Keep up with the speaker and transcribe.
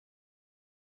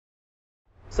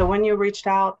So when you reached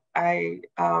out,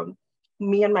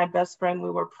 me and my best friend, we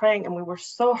were praying and we were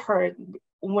so hurt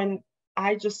when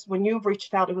you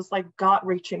reached out, it was like God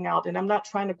reaching out. And I'm not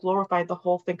trying to glorify the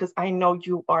whole thing because I know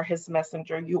you are his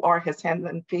messenger. You are his hands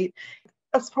and feet.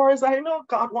 As far as I know,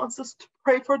 God wants us to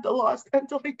pray for the lost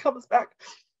until he comes back.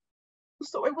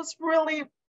 So it was really,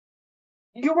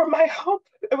 you were my hope.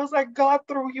 It was like God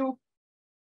through you.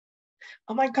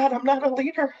 Oh my God, I'm not a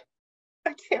leader.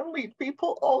 I can't lead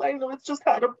people. All I know is just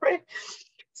how to pray.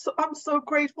 So I'm so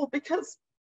grateful because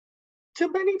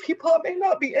to many people, it may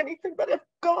not be anything, but if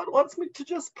God wants me to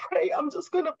just pray, I'm just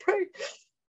going to pray.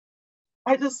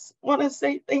 I just want to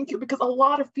say thank you because a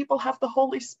lot of people have the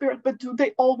Holy Spirit, but do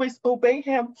they always obey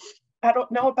him? I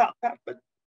don't know about that, but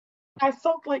I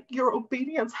felt like your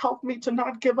obedience helped me to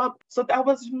not give up. So that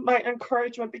was my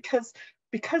encouragement because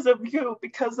of you,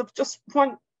 because of just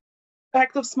one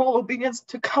act of small obedience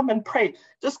to come and pray.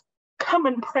 Just come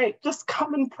and pray. Just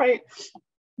come and pray.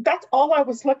 That's all I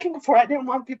was looking for. I didn't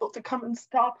want people to come and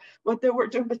stop what they were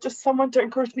doing, but just someone to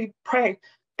encourage me, pray.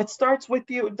 It starts with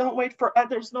you. Don't wait for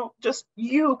others. No, just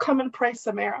you come and pray,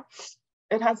 Samara.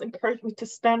 It has encouraged me to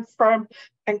stand firm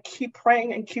and keep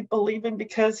praying and keep believing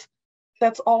because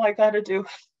that's all I got to do.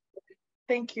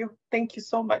 Thank you. Thank you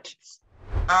so much.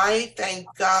 I thank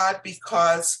God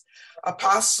because,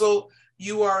 Apostle,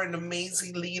 you are an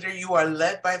amazing leader. You are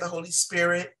led by the Holy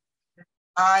Spirit.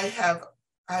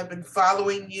 I've been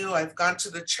following you. I've gone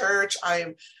to the church.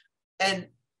 And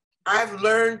I've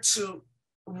learned to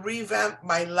revamp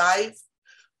my life,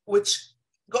 which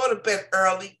go to bed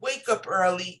early, wake up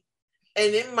early.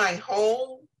 And in my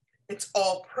home, it's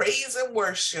all praise and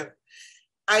worship.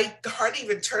 I hardly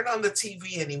even turn on the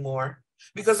TV anymore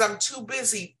because I'm too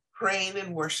busy praying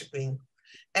and worshiping.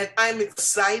 And I'm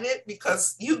excited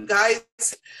because you guys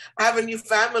have a new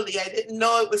family. I didn't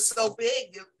know it was so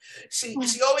big. She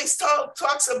always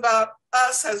talks about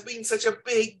us as being such a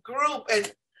big group.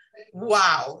 And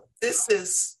wow, this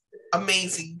is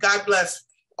amazing. God bless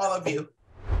all of you.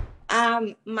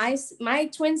 My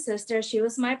twin sister, she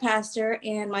was my pastor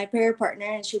and my prayer partner,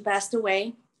 and she passed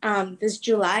away this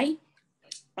July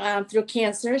through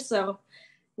cancer. So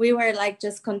we were like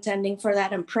just contending for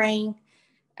that and praying.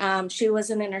 She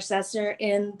was an intercessor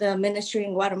in the ministry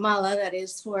in Guatemala that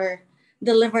is for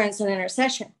deliverance and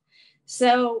intercession.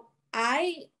 So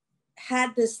I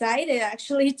had decided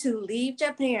actually to leave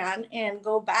Japan and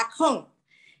go back home.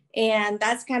 And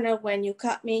that's kind of when you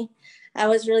caught me. I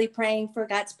was really praying for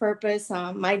God's purpose.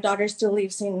 My daughter still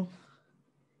lives in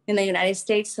the United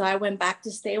States, so I went back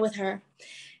to stay with her.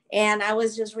 And I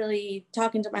was just really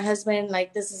talking to my husband,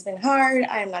 like, this has been hard.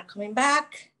 I'm not coming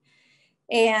back.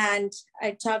 And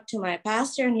I talked to my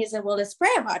pastor and he said, well, let's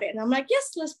pray about it. And I'm like,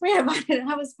 yes, let's pray about it.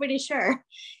 I was pretty sure.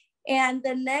 And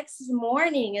the next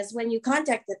morning is when you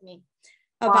contacted me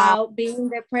about being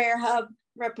the prayer hub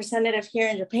representative here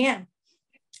in Japan.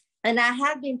 And I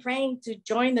have been praying to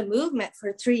join the movement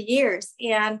for 3 years.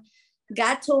 And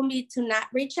God told me to not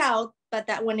reach out, but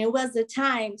that when it was the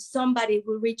time, somebody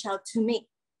would reach out to me.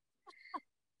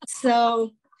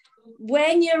 So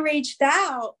when you reached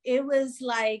out, it was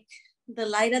like the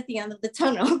light at the end of the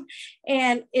tunnel.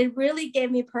 And it really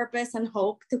gave me purpose and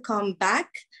hope to come back.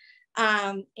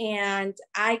 And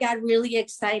I got really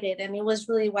excited, and it was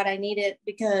really what I needed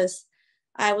because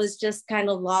I was just kind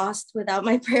of lost without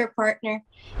my prayer partner.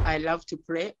 I love to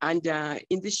pray. And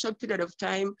in this short period of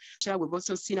time, we've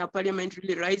also seen our parliament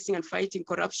really rising and fighting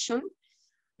corruption.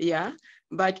 Yeah.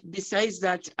 But besides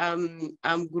that,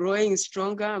 I'm growing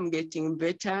stronger. I'm getting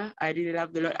better. I really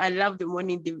love the Lord. I love the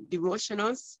morning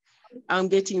devotionals. I'm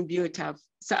getting built up.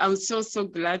 So I'm so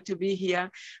glad to be here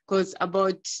because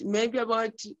about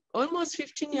almost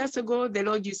 15 years ago, the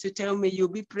Lord used to tell me, you'll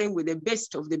be praying with the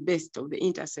best of the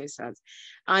intercessors.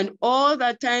 And all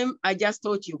that time, I just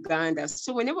thought Uganda.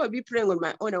 So whenever I be praying on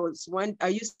my own, I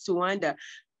used to wonder,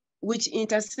 which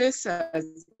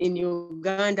intercessors in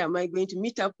Uganda am I going to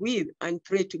meet up with and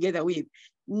pray together with?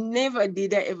 Never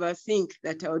did I ever think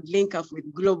that I would link up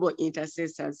with global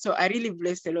intercessors. So I really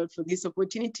bless the Lord for this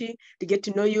opportunity to get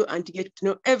to know you and to get to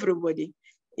know everybody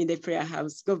in the prayer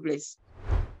house. God bless.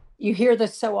 You hear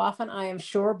this so often, I am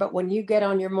sure, but when you get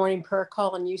on your morning prayer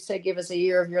call and you say, give us a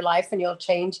year of your life and you'll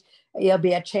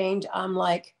be a change, I'm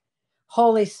like,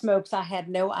 holy smokes, I had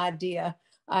no idea.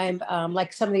 I'm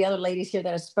like some of the other ladies here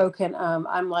that have spoken.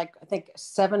 I'm like, I think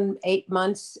 7-8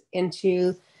 months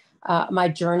into my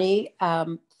journey,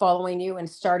 following you and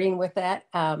starting with that,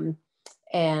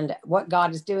 and what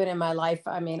God is doing in my life.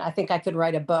 I mean, I think I could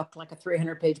write a book, like a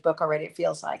 300-page book already, it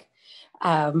feels like.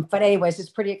 But anyways, it's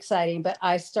pretty exciting. But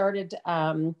I started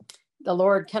the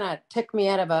Lord kind of took me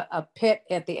out of a pit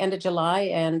at the end of July,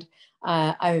 and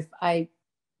I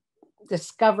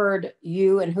discovered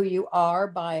you and who you are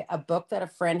by a book that a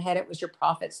friend had. It was your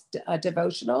prophet's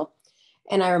devotional.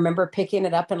 And I remember picking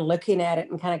it up and looking at it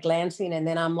and kind of glancing. And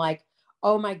then I'm like,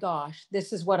 oh my gosh,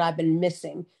 this is what I've been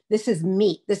missing. This is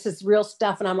meat. This is real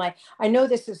stuff. And I'm like, I know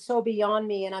this is so beyond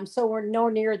me, and I'm so no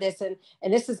near this. And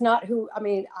this is not who, I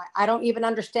mean, I don't even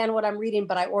understand what I'm reading,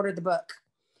 but I ordered the book.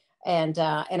 And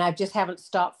I just haven't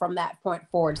stopped from that point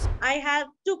forward. I have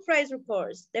two praise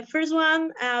reports. The first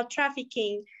one,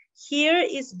 trafficking. Here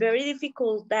is very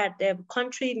difficult that the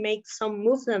country makes some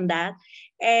moves on that.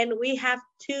 And we have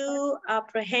two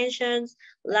apprehensions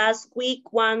last week.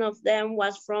 One of them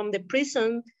was from the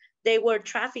prison. They were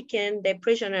trafficking the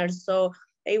prisoners. So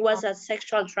it was a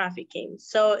sexual trafficking.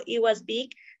 So it was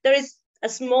big. There is a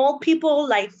small people,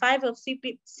 like 5 or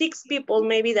 6 people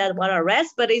maybe that were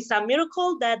arrested, but it's a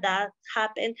miracle that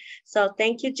happened. So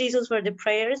thank you, Jesus, for the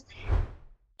prayers.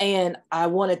 And I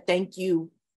want to thank you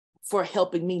for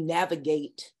helping me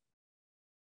navigate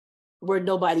where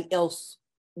nobody else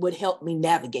would help me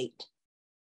navigate.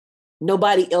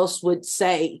 Nobody else would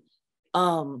say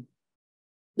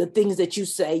the things that you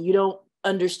say. You don't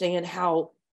understand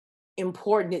how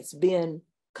important it's been,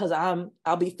 because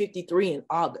I'll be 53 in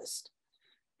August.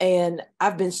 And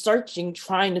I've been searching,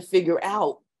 trying to figure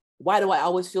out, why do I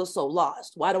always feel so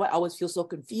lost? Why do I always feel so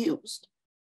confused?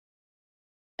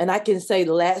 And I can say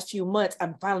the last few months,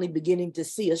 I'm finally beginning to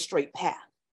see a straight path.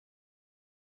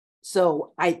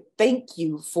 So I thank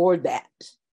you for that.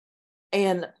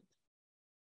 And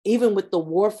even with the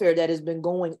warfare that has been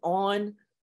going on,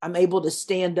 I'm able to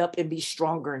stand up and be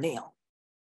stronger now.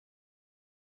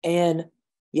 And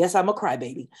yes, I'm a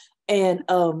crybaby. And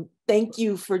thank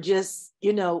you for just,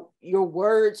 your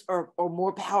words are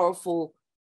more powerful,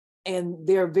 and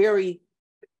they're very,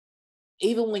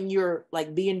 even when you're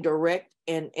like being direct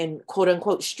and quote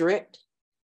unquote strict,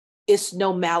 it's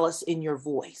no malice in your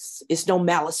voice. It's no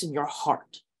malice in your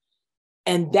heart.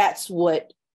 And that's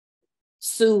what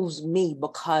soothes me,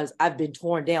 because I've been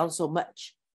torn down so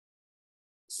much.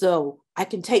 So I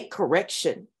can take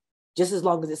correction just as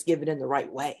long as it's given in the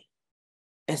right way.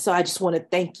 And so I just want to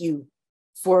thank you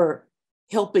for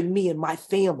helping me and my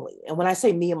family. And when I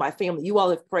say me and my family, you all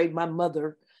have prayed. My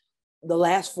mother, the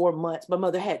last 4 months, my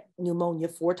mother had pneumonia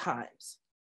 4 times.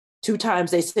 2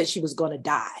 times they said she was going to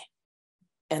die.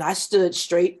 And I stood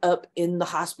straight up in the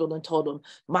hospital and told them,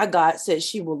 my God says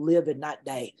she will live and not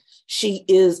die. She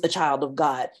is a child of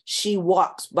God. She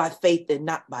walks by faith and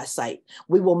not by sight.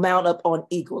 We will mount up on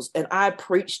eagles. And I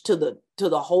preached to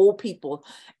the whole people.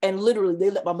 And literally they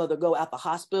let my mother go out the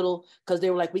hospital, because they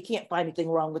were like, we can't find anything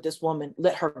wrong with this woman.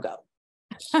 Let her go.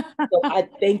 So I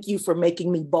thank you for making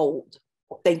me bold.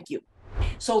 Thank you.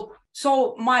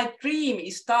 So my dream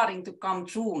is starting to come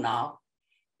true now.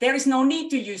 There is no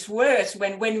need to use words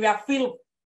when we are filled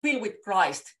with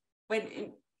Christ.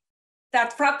 When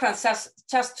that fragrance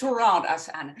just surround us,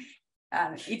 and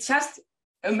it's just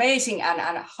amazing,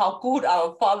 and how good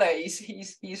our Father is.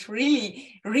 He's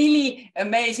really, really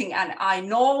amazing. And I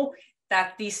know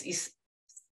that this is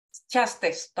just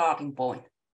the starting point.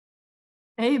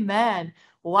 Amen.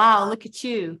 Wow, look at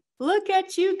you. Look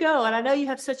at you go. And I know you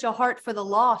have such a heart for the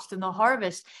lost and the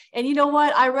harvest. And you know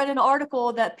what? I read an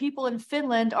article that people in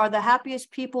Finland are the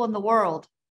happiest people in the world.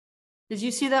 Did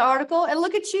you see that article? And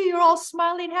look at you. You're all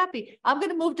smiling and happy. I'm going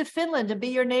to move to Finland and be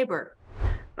your neighbor.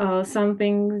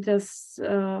 Something just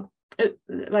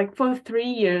like for 3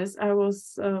 years, I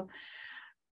was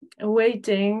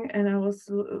waiting, and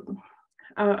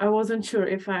I wasn't sure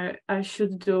if I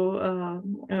should do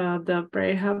the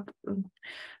prayer hub.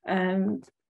 And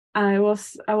I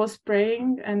was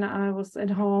praying, and I was at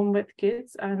home with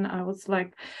kids, and I was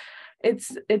like,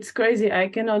 it's crazy. I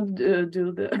cannot do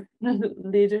the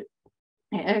leader.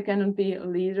 I cannot be a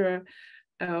leader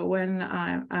when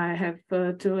I have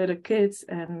 2 little kids.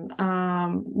 And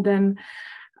then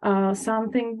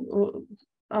something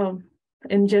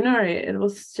in January, it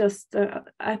was just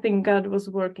I think God was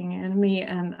working in me,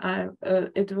 and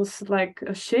it was like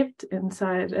a shift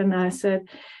inside, and I said,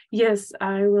 yes,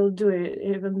 I will do it,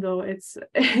 even though it's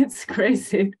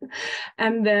crazy.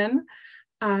 And then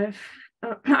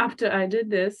after I did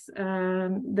this,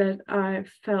 that I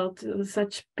felt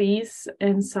such peace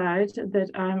inside,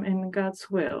 that I'm in God's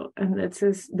will, and this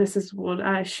is what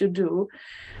I should do.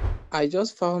 I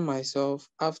just found myself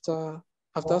after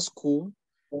school.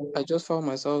 I just found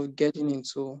myself getting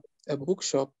into a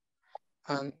bookshop,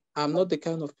 and I'm not the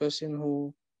kind of person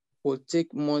who will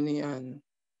take money and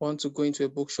want to go into a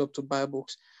bookshop to buy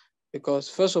books, because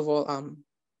first of all, I'm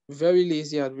very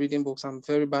lazy at reading books. I'm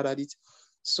very bad at it.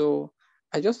 So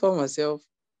I just found myself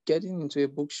getting into a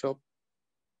bookshop,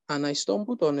 and I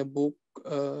stumbled on a book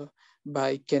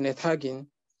by Kenneth Hagin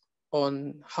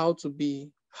on how to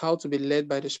be led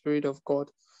by the Spirit of God.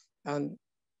 And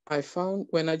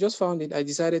when I just found it, I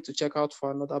decided to check out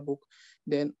for another book.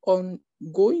 Then on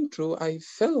going through, I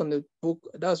fell on the book.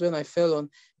 That's when I fell on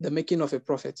The Making of a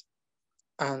Prophet.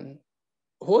 And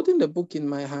holding the book in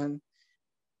my hand,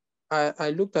 I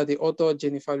looked at the author,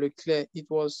 Jennifer LeClaire.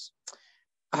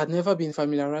 I had never been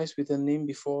familiarized with the name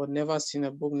before, never seen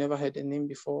a book, never heard the name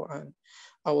before. And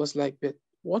I was like, but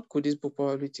what could this book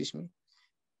probably teach me?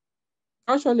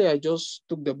 Actually, I just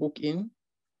took the book in,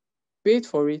 paid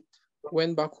for it,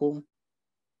 went back home,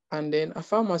 and then I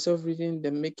found myself reading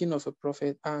The Making of a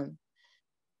Prophet. And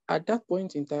at that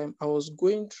point in time, I was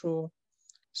going through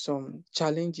some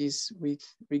challenges with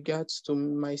regards to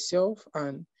myself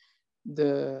and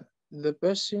the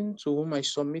person to whom I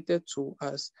submitted to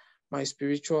as my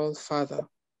spiritual father.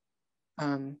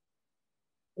 And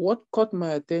what caught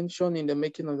my attention in The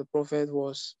Making of the Prophet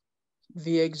was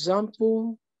the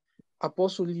example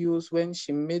Apostle used when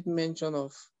she made mention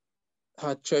of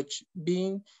her church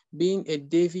being a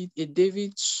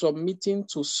David submitting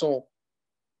to Saul.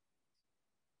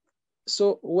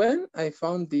 So when I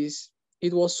found this,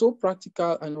 it was so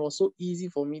practical and it was so easy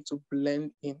for me to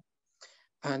blend in.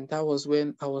 And that was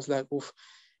when I was like, oof.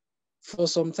 For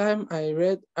some time, I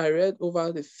read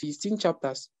over the 15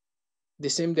 chapters the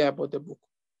same day I bought the book.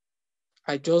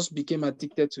 I just became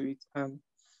addicted to it. And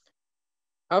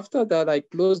after that, I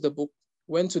closed the book,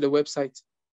 went to the website,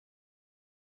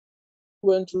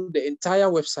 went through the entire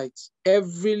website,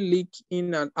 every link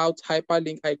in and out,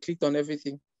 hyperlink, I clicked on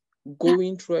everything,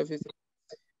 going through everything.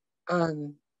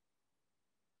 And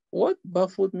what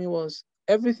baffled me was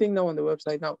everything now on the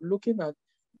website. Now, looking at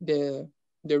the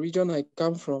region I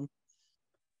come from,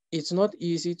 it's not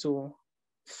easy to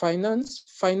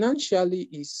financially.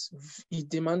 It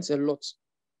demands a lot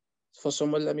for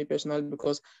someone like me personally,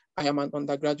 because I am an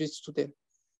undergraduate student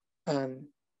and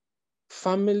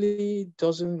family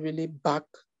doesn't really back,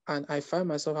 and I find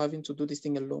myself having to do this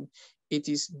thing alone. It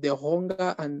is the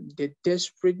hunger and the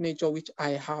desperate nature which I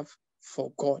have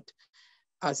for God.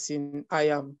 As in, I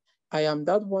am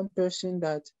that one person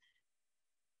that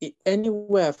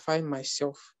anywhere I find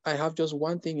myself, I have just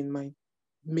one thing in mind: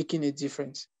 making a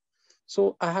difference.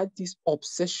 So I had this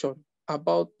obsession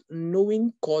about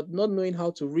knowing God, not knowing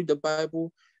how to read the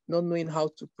Bible, not knowing how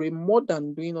to pray, more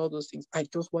than doing all those things. I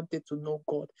just wanted to know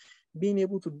God, being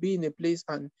able to be in a place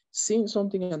and seeing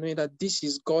something and knowing that this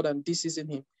is God and this isn't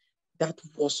Him. That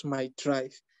was my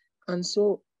drive. And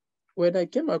so when I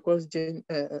came across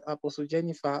Apostle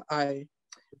Jennifer, I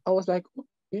was like,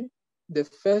 okay, the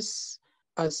first,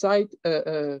 aside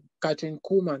Catherine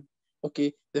Kuhlman,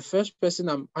 okay, the first person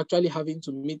I'm actually having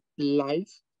to meet live,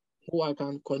 who I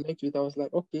can connect with, I was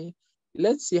like, okay,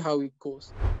 let's see how it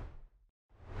goes.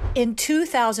 In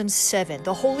 2007,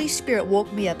 the Holy Spirit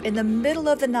woke me up in the middle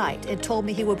of the night and told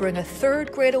me He would bring a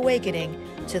third great awakening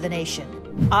to the nation.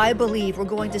 I believe we're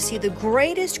going to see the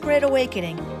greatest great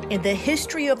awakening in the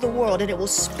history of the world, and it will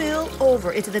spill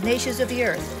over into the nations of the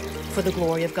earth for the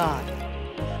glory of God.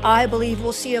 I believe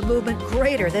we'll see a movement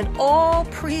greater than all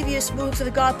previous moves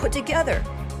that God put together,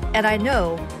 and I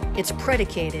know it's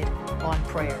predicated on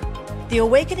prayer. The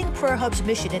Awakening Prayer Hub's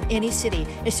mission in any city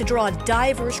is to draw a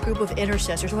diverse group of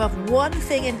intercessors who have one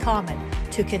thing in common: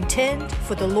 to contend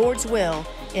for the Lord's will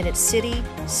in its city,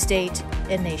 state,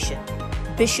 and nation.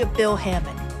 Bishop Bill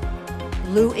Hammond,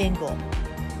 Lou Engle,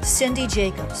 Cindy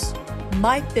Jacobs,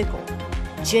 Mike Bickle,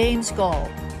 James Gall,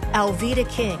 Alveda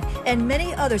King, and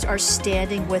many others are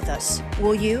standing with us.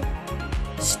 Will you?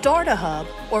 Start a hub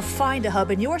or find a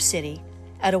hub in your city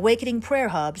at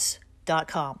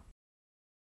awakeningprayerhubs.com.